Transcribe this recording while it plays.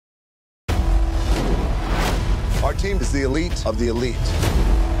team is the elite of the elite.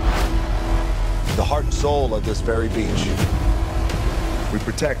 The heart and soul of this very beach. We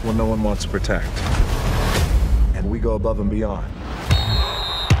protect when no one wants to protect. And we go above and beyond.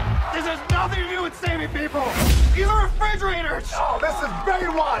 This has nothing to do with saving people! These are refrigerators! Oh, this is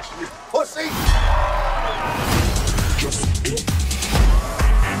Baywatch, you pussy!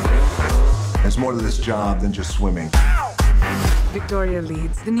 There's more to this job than just swimming. Victoria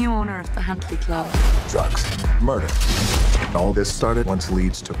Leeds, the new owner of the Huntley Club. Drugs, murder. All this started once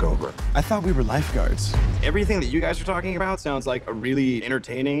Leeds took over. I thought we were lifeguards. Everything that you guys are talking about sounds like a really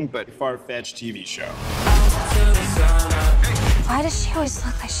entertaining but far-fetched TV show. Why does she always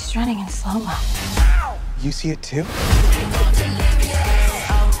look like she's running in slow-mo? You see it too?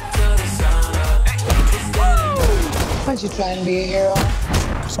 Why'd you try and be a hero?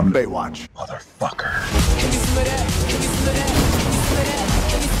 Some Baywatch, motherfucker.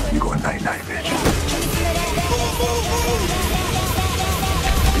 You going night-night, bitch.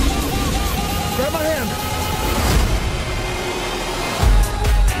 Grab my hand.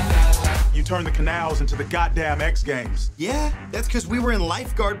 You turned the canals into the goddamn X Games. Yeah, that's because we were in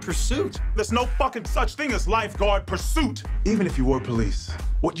lifeguard pursuit. There's no fucking such thing as lifeguard pursuit. Even if you were police,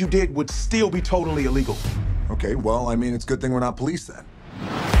 what you did would still be totally illegal. Okay, well, I mean, it's a good thing we're not police then.